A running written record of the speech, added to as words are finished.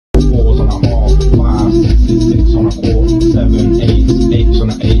5, 6 on a quarter, 7, 8 on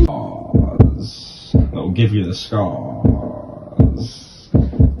an 8. Stars. That'll give you the scars.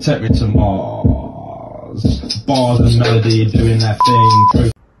 Take me to Mars. Bars and melody doing their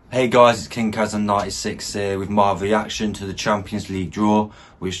thing. Hey guys, it's King Kazan 96 here with my reaction to the Champions League draw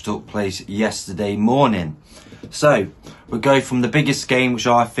which took place yesterday morning. So, we'll go from the biggest game, which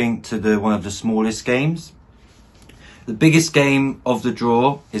I think, to one of the smallest games. The biggest game of the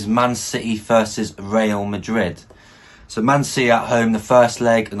draw is Man City versus Real Madrid. So Man City at home the first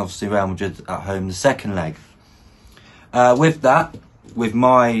leg and obviously Real Madrid at home the second leg. With that, we're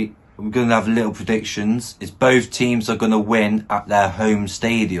going to have little predictions. Is both teams are going to win at their home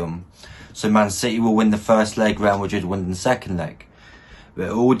stadium. So Man City will win the first leg, Real Madrid will win the second leg. But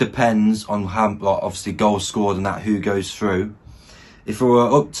it all depends on how, obviously, goals scored and that who goes through. If it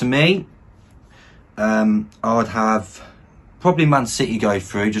were up to me, I would have probably Man City go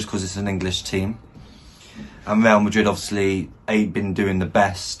through just because it's an English team. And Real Madrid obviously ain't been doing the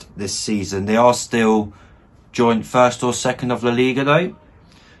best this season. They are still joint first or second of La Liga though.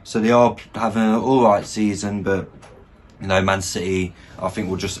 So they are having an alright season, but you know, Man City I think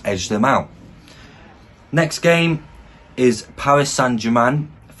will just edge them out. Next game is Paris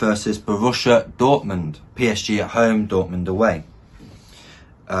Saint-Germain versus Borussia Dortmund. PSG at home, Dortmund away.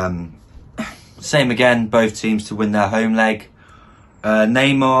 Same again, both teams to win their home leg.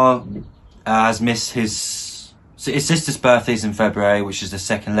 Neymar has missed his sister's birthday's in February, which is the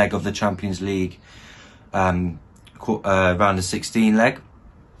second leg of the Champions League, round of 16 leg.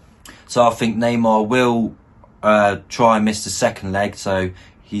 So I think Neymar will try and miss the second leg, so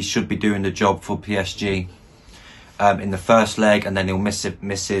he should be doing the job for PSG in the first leg, and then he'll miss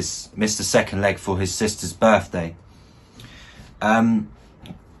the second leg for his sister's birthday.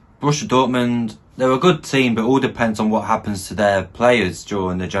 Borussia Dortmund, they're a good team, but it all depends on what happens to their players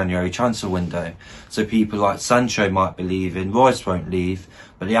during the January transfer window. So people like Sancho might be leaving, Royce won't leave,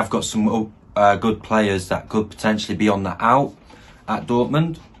 but they have got some good players that could potentially be on the out at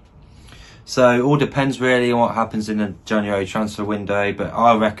Dortmund. So it all depends really on what happens in the January transfer window, but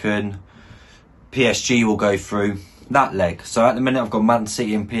I reckon PSG will go through that leg. So at the minute I've got Man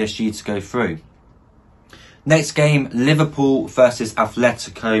City and PSG to go through. Next game, Liverpool versus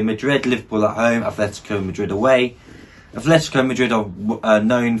Atletico Madrid. Liverpool at home, Atletico Madrid away. Atletico Madrid are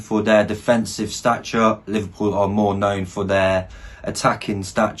known for their defensive stature. Liverpool are more known for their attacking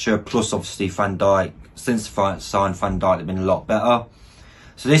stature, plus obviously Van Dijk. Since they signed Van Dijk, they've been a lot better.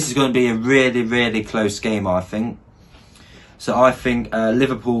 So this is going to be a really, really close game, I think. So I think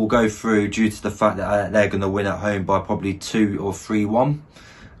Liverpool will go through due to the fact that they're going to win at home by probably 2 or 3-1.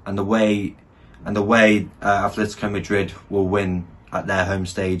 And the way Atletico Madrid will win at their home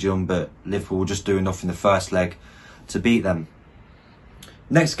stadium, but Liverpool will just do enough in the first leg to beat them.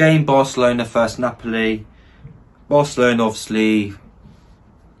 Next game, Barcelona versus Napoli. Barcelona, obviously,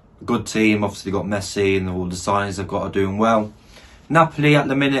 good team. Obviously got Messi and all the signings they've got are doing well. Napoli at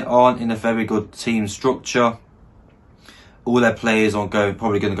the minute aren't in a very good team structure. All their players are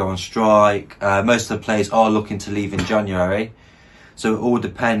probably going to go on strike. Most of the players are looking to leave in January. So it all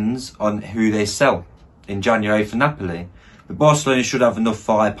depends on who they sell in January for Napoli. But Barcelona should have enough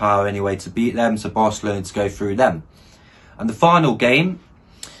firepower anyway to beat them. So Barcelona to go through them. And the final game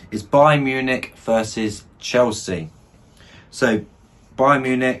is Bayern Munich versus Chelsea. So Bayern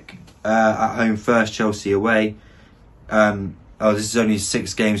Munich at home first, Chelsea away. This is only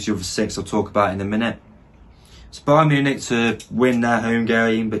 6 games, the other 6 I'll talk about in a minute. So Bayern Munich to win their home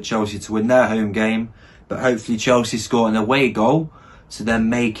game, but Chelsea to win their home game. But hopefully Chelsea score an away goal to then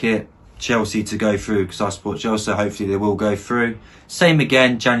make it Chelsea to go through, because I support Chelsea, hopefully they will go through. Same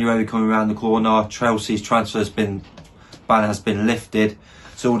again, January coming around the corner. Chelsea's transfer ban has been lifted,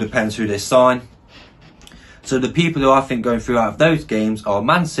 so it all depends who they sign. So the people who I think going through out of those games are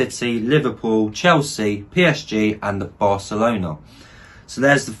Man City, Liverpool, Chelsea, PSG and Barcelona. So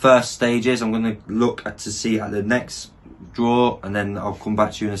there's the first stages. I'm going to look to see at the next draw, and then I'll come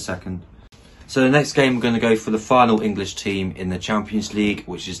back to you in a second. So the next game, we're going to go for the final English team in the Champions League,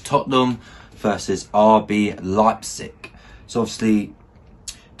 which is Tottenham versus RB Leipzig. So obviously,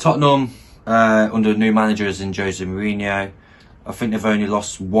 Tottenham, under new managers in Jose Mourinho, I think they've only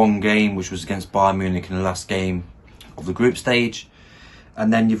lost 1 game, which was against Bayern Munich in the last game of the group stage.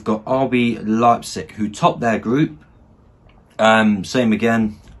 And then you've got RB Leipzig, who topped their group. Same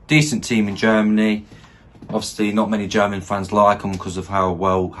again, decent team in Germany. Obviously, not many German fans like them because of how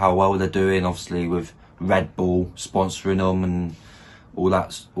well they're doing. Obviously, with Red Bull sponsoring them and all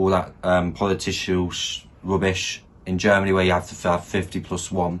that political rubbish in Germany, where you have to have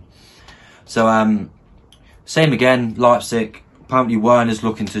 50+1. So same again, Leipzig. Apparently, Werner's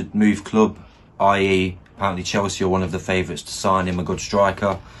looking to move club i.e. apparently Chelsea are one of the favourites to sign him, a good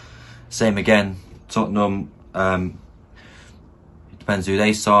striker. Same again, Tottenham, it depends who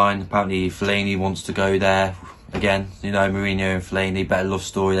they sign. Apparently Fellaini wants to go there. Again, you know, Mourinho and Fellaini, better love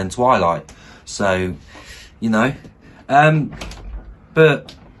story than Twilight. So, you know,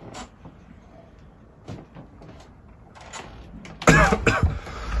 but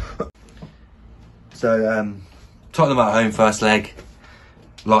so Tottenham at home first leg,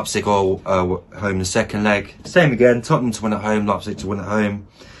 Leipzig all home the second leg. Same again, Tottenham to win at home, Leipzig to win at home.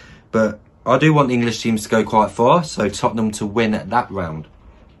 But I do want the English teams to go quite far, so Tottenham to win at that round.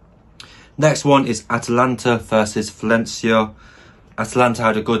 Next one is Atalanta versus Valencia. Atalanta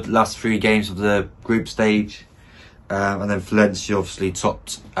had a good last 3 games of the group stage. And then Valencia obviously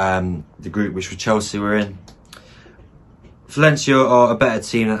topped the group which Chelsea were in. Valencia are a better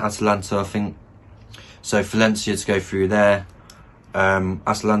team than Atalanta, I think. So Valencia to go through there.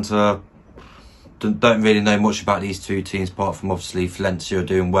 Atalanta, don't really know much about these two teams apart from obviously Valencia are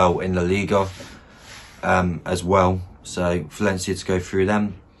doing well in La Liga as well. So Valencia to go through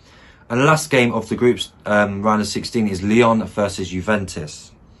them. And the last game of the groups round of 16 is Lyon versus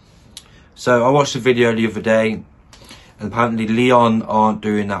Juventus. So I watched a video the other day, and apparently Lyon aren't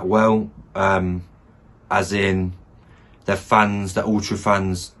doing that well, as in their fans, their ultra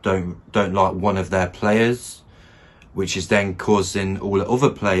fans don't like one of their players, which is then causing all the other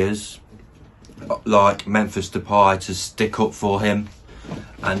players like Memphis Depay to stick up for him,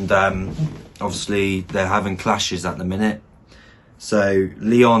 and obviously they're having clashes at the minute. So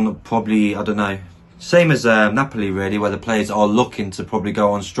Lyon probably, I don't know, same as Napoli really, where the players are looking to probably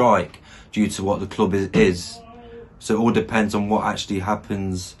go on strike due to what the club is. So it all depends on what actually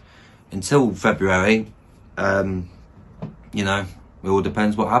happens until February. You know, it all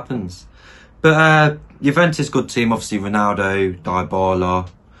depends what happens. But Juventus, good team, obviously Ronaldo, Dybala,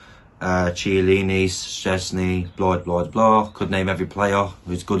 Chiellini, Szczesny, blah, blah, blah. Could name every player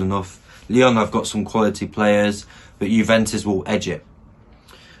who's good enough. Lyon have got some quality players, but Juventus will edge it.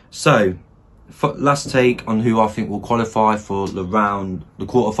 So, last take on who I think will qualify for the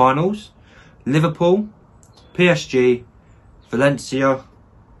quarterfinals. Liverpool, PSG, Valencia,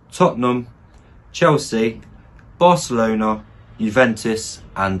 Tottenham, Chelsea, Barcelona, Juventus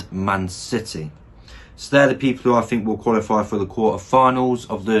and Man City. So they're the people who I think will qualify for the quarterfinals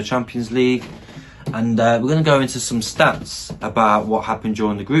of the Champions League. And we're going to go into some stats about what happened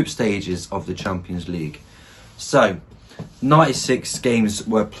during the group stages of the Champions League. So, 96 games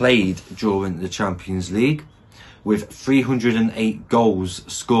were played during the Champions League, with 308 goals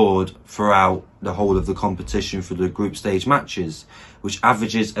scored throughout the whole of the competition for the group stage matches, which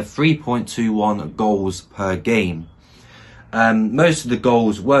averages a 3.21 goals per game. Most of the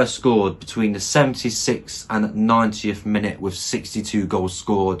goals were scored between the 76th and 90th minute with 62 goals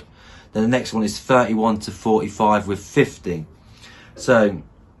scored. Then the next one is 31 to 45 with 50. So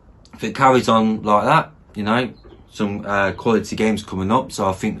if it carries on like that, you know, some quality games coming up. So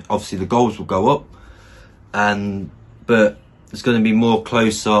I think obviously the goals will go up, but it's going to be more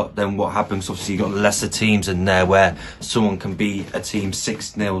closer than what happens. Obviously you've got lesser teams in there where someone can beat a team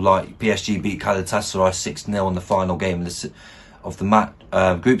 6-0, like PSG beat Galatasaray 6-0 in the final game of the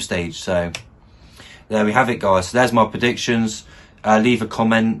group stage. So there we have it, guys. So there's my predictions. Leave a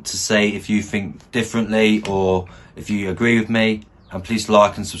comment to say if you think differently or if you agree with me, and please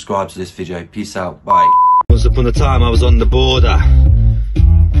like and subscribe to this video. Peace out, bye. Once upon a time I was on the border,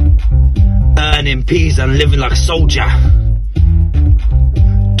 earning peas and living like a soldier.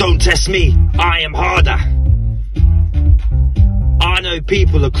 Don't test me, I am harder. I know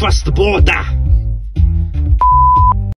people across the border.